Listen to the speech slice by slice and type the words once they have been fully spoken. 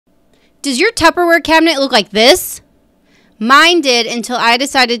Does your Tupperware cabinet look like this? Mine did until I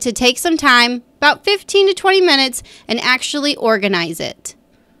decided to take some time, about 15 to 20 minutes, and actually organize it.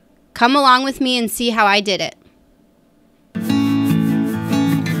 Come along with me and see how I did it.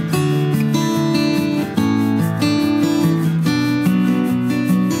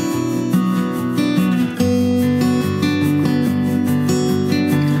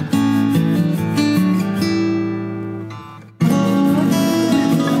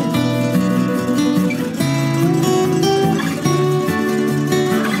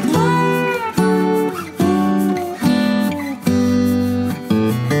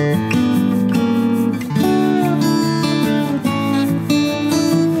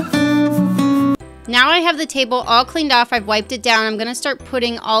 Now I have the table all cleaned off, I've wiped it down. I'm gonna start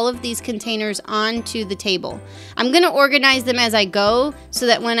putting all of these containers onto the table. I'm gonna organize them as I go so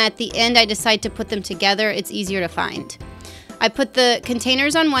that when at the end I decide to put them together, it's easier to find. I put the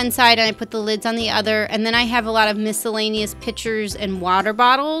containers on one side and I put the lids on the other, and then I have a lot of miscellaneous pitchers and water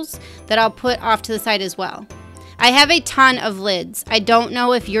bottles that I'll put off to the side as well. I have a ton of lids. I don't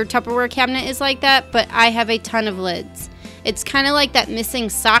know if your Tupperware cabinet is like that, but I have a ton of lids. It's kind of like that missing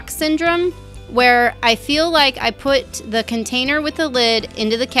sock syndrome, where I feel like I put the container with the lid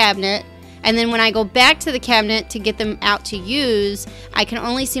into the cabinet, and then when I go back to the cabinet to get them out to use, I can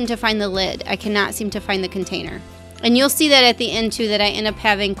only seem to find the lid. I cannot seem to find the container. And you'll see that at the end too, that I end up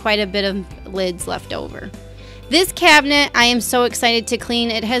having quite a bit of lids left over. This cabinet, I am so excited to clean.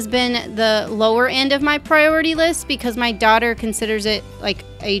 It has been the lower end of my priority list because my daughter considers it like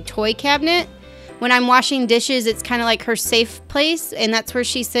a toy cabinet. When I'm washing dishes, it's kind of like her safe place, and that's where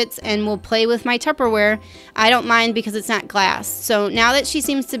she sits and will play with my Tupperware. I don't mind because it's not glass. So now that she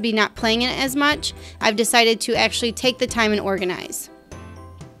seems to be not playing in it as much, I've decided to actually take the time and organize.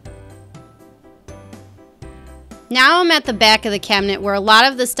 Now I'm at the back of the cabinet where a lot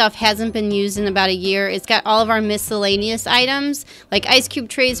of the stuff hasn't been used in about a year. It's got all of our miscellaneous items, like ice cube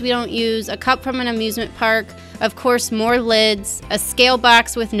trays we don't use, a cup from an amusement park, of course more lids, a scale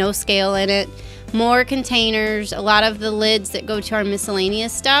box with no scale in it, more containers, a lot of the lids that go to our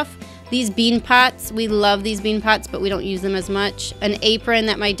miscellaneous stuff. These bean pots, we love these bean pots, but we don't use them as much. An apron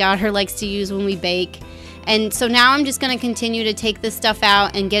that my daughter likes to use when we bake. And so now I'm just going to continue to take this stuff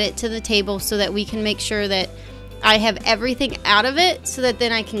out and get it to the table so that we can make sure that I have everything out of it so that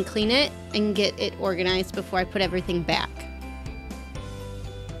then I can clean it and get it organized before I put everything back.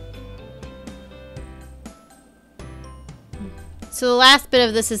 So the last bit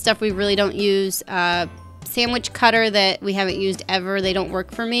of this is stuff we really don't use. Sandwich cutter that we haven't used ever. They don't work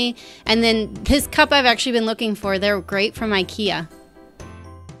for me. And then this cup I've actually been looking for. They're great from IKEA.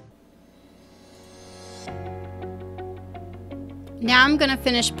 Now I'm going to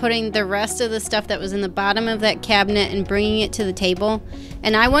finish putting the rest of the stuff that was in the bottom of that cabinet and bringing it to the table.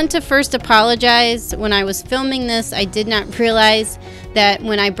 And I want to first apologize. When I was filming this, I did not realize that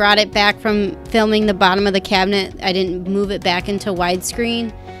when I brought it back from filming the bottom of the cabinet, I didn't move it back into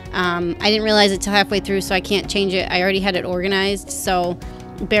widescreen. I didn't realize it till halfway through, so I can't change it. I already had it organized, so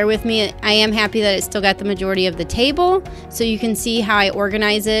bear with me. I am happy that it still got the majority of the table, so you can see how I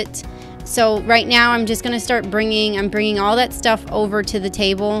organize it. So right now I'm just going to start bringing all that stuff over to the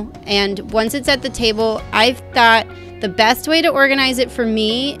table, and once it's at the table, I've thought the best way to organize it for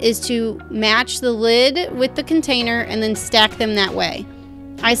me is to match the lid with the container and then stack them that way.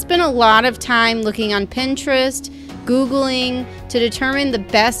 I spent a lot of time looking on Pinterest, Googling to determine the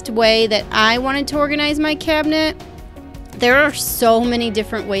best way that I wanted to organize my cabinet. There are so many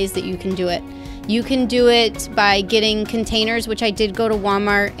different ways that you can do it. You can do it by getting containers, which I did go to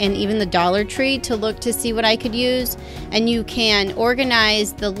Walmart and even the Dollar Tree to look to see what I could use. And you can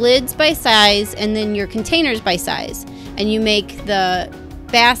organize the lids by size and then your containers by size. And you make the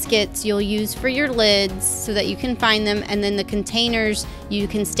baskets you'll use for your lids so that you can find them, and then the containers you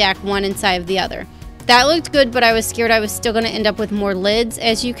can stack one inside of the other. That looked good, but I was scared I was still going to end up with more lids,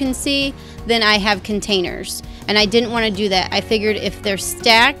 as you can see, than I have containers. And I didn't want to do that. I figured if they're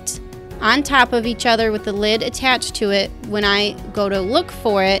stacked on top of each other with the lid attached to it, when I go to look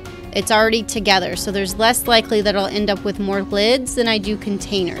for it, it's already together. So there's less likely that I'll end up with more lids than I do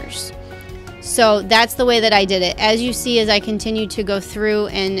containers. So that's the way that I did it. As you see, as I continue to go through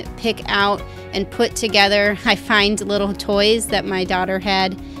and pick out and put together, I find little toys that my daughter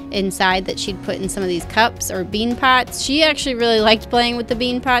had inside that she'd put in some of these cups or bean pots. She actually really liked playing with the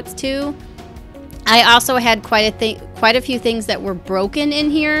bean pots too. I also had quite a few things that were broken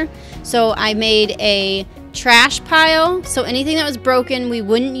in here. So I made a trash pile. So anything that was broken we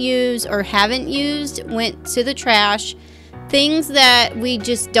wouldn't use or haven't used went to the trash. Things that we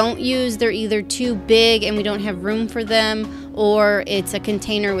just don't use, they're either too big and we don't have room for them, or it's a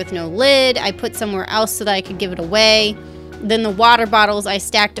container with no lid I put somewhere else so that I could give it away. Then the water bottles I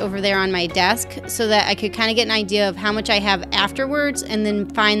stacked over there on my desk so that I could kind of get an idea of how much I have afterwards and then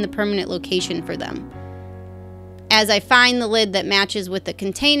find the permanent location for them. As I find the lid that matches with the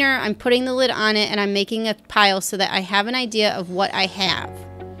container, I'm putting the lid on it and I'm making a pile so that I have an idea of what I have.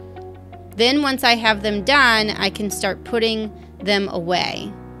 Then once I have them done, I can start putting them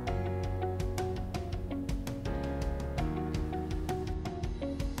away.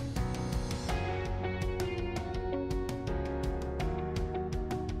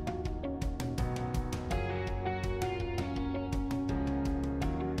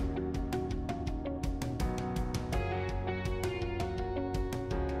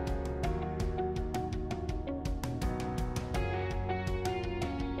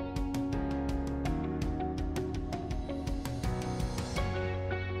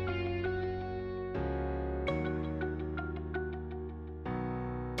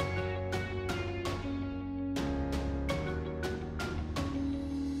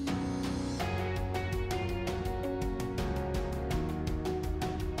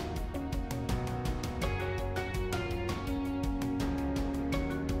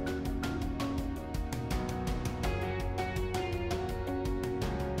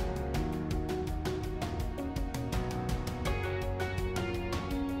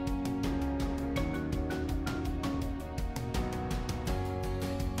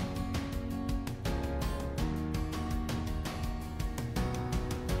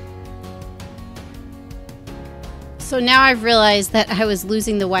 So now I've realized that I was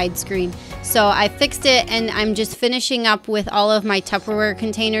losing the widescreen. So I fixed it and I'm just finishing up with all of my Tupperware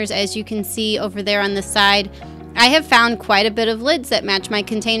containers. As you can see over there on the side, I have found quite a bit of lids that match my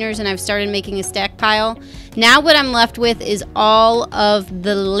containers and I've started making a stack pile. Now what I'm left with is all of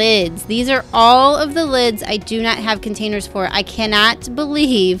the lids. These are all of the lids I do not have containers for. I cannot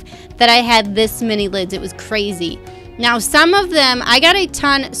believe that I had this many lids. It was crazy. Now some of them, I got a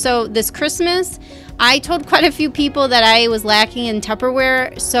ton. So this Christmas, I told quite a few people that I was lacking in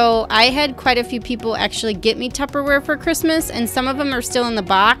Tupperware, so I had quite a few people actually get me Tupperware for Christmas, and some of them are still in the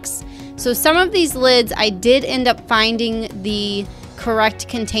box. So some of these lids I did end up finding the correct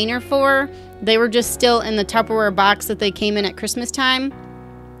container for. They were just still in the Tupperware box that they came in at Christmas time.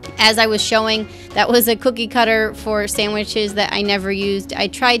 As I was showing, that was a cookie cutter for sandwiches that I never used. I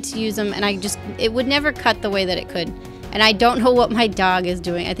tried to use them and it would never cut the way that it could. And I don't know what my dog is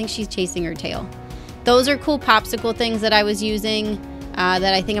doing. I think she's chasing her tail. Those are cool popsicle things that I was using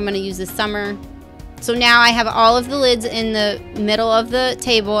that I think I'm going to use this summer. So now I have all of the lids in the middle of the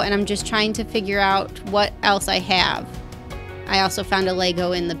table and I'm just trying to figure out what else I have. I also found a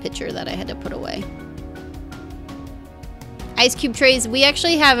Lego in the pitcher that I had to put away. Ice cube trays. We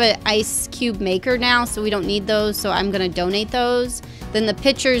actually have an ice cube maker now, so we don't need those, so I'm going to donate those. Then the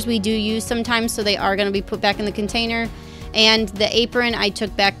pitchers we do use sometimes, so they are going to be put back in the container. And the apron I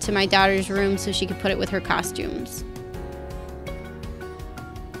took back to my daughter's room so she could put it with her costumes.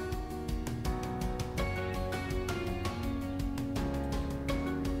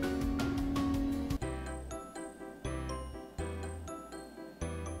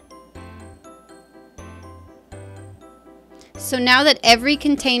 So now that every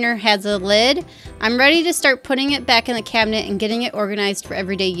container has a lid, I'm ready to start putting it back in the cabinet and getting it organized for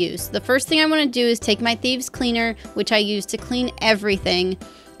everyday use. The first thing I want to do is take my thieves cleaner, which I use to clean everything,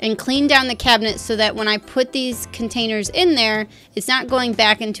 and clean down the cabinet so that when I put these containers in there, it's not going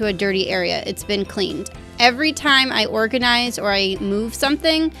back into a dirty area. It's been cleaned. Every time I organize or I move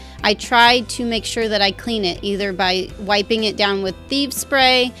something, I try to make sure that I clean it, either by wiping it down with thieves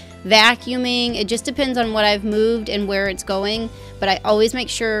spray, vacuuming. It just depends on what I've moved and where it's going, but I always make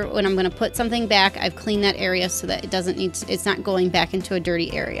sure when I'm going to put something back, I've cleaned that area so that it's not going back into a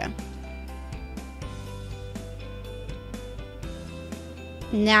dirty area.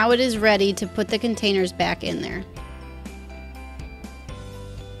 Now it is ready to put the containers back in there.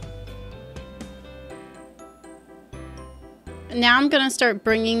 Now I'm going to start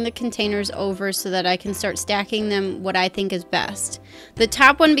bringing the containers over so that I can start stacking them what I think is best. The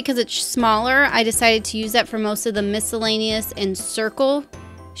top one, because it's smaller, I decided to use that for most of the miscellaneous and circle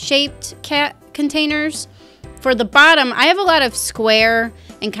shaped containers. For the bottom, I have a lot of square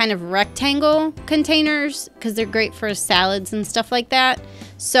and kind of rectangle containers because they're great for salads and stuff like that.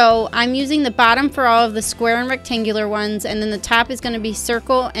 So I'm using the bottom for all of the square and rectangular ones, and then the top is going to be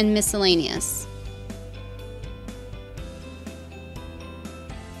circle and miscellaneous.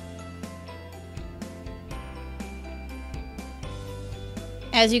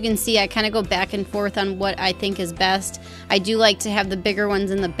 as you can see, I kind of go back and forth on what I think is best. I do like to have the bigger ones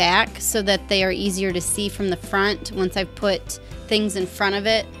in the back so that they are easier to see from the front once I've put things in front of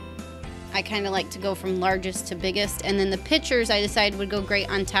it. I kind of like to go from largest to biggest, and then the pitchers I decided would go great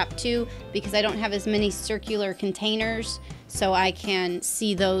on top too because I don't have as many circular containers, so I can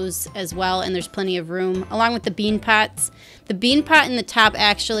see those as well, and there's plenty of room, along with the bean pots. The bean pot in the top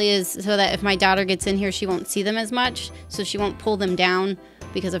actually is so that if my daughter gets in here, she won't see them as much, so she won't pull them down,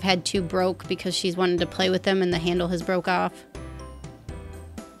 because I've had 2 broke because she's wanted to play with them and the handle has broke off.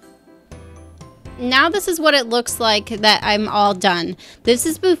 Now this is what it looks like that I'm all done. This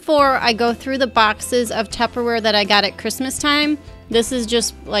is before I go through the boxes of Tupperware that I got at Christmas time. This is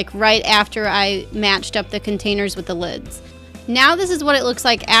just like right after I matched up the containers with the lids. Now this is what it looks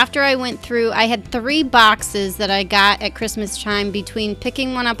like after I went through. I had 3 boxes that I got at Christmas time between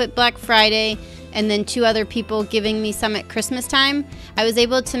picking one up at Black Friday and then 2 other people giving me some at Christmas time. I was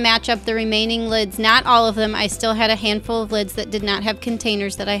able to match up the remaining lids, not all of them. I still had a handful of lids that did not have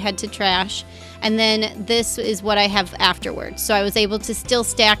containers that I had to trash. And then this is what I have afterwards. So I was able to still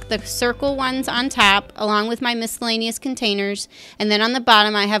stack the circle ones on top along with my miscellaneous containers. And then on the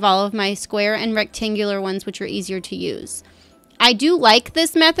bottom I have all of my square and rectangular ones, which are easier to use. I do like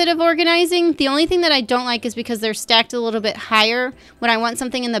this method of organizing. The only thing that I don't like is because they're stacked a little bit higher. When I want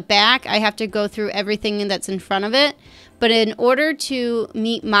something in the back, I have to go through everything that's in front of it. But in order to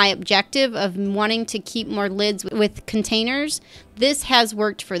meet my objective of wanting to keep more lids with containers, this has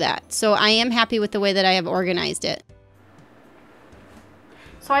worked for that. So I am happy with the way that I have organized it.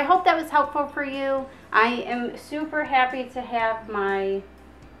 So I hope that was helpful for you. I am super happy to have my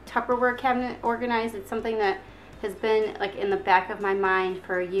Tupperware cabinet organized. It's something that has been like in the back of my mind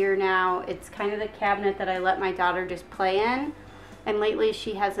for a year now. It's kind of the cabinet that I let my daughter just play in, and lately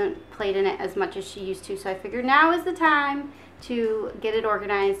she hasn't played in it as much as she used to, so I figured now is the time to get it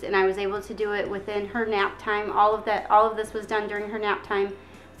organized, and I was able to do it within her nap time. All of this was done during her nap time.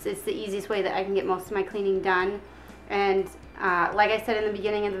 So it's the easiest way that I can get most of my cleaning done. And like I said in the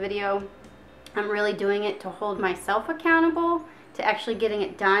beginning of the video, I'm really doing it to hold myself accountable to actually getting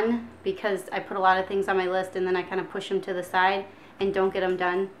it done, because I put a lot of things on my list and then I kind of push them to the side and don't get them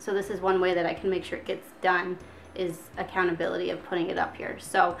done. So this is one way that I can make sure it gets done, is accountability of putting it up here.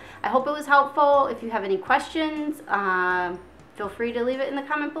 So I hope it was helpful. If you have any questions, feel free to leave it in the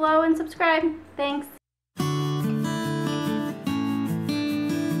comment below and subscribe. Thanks.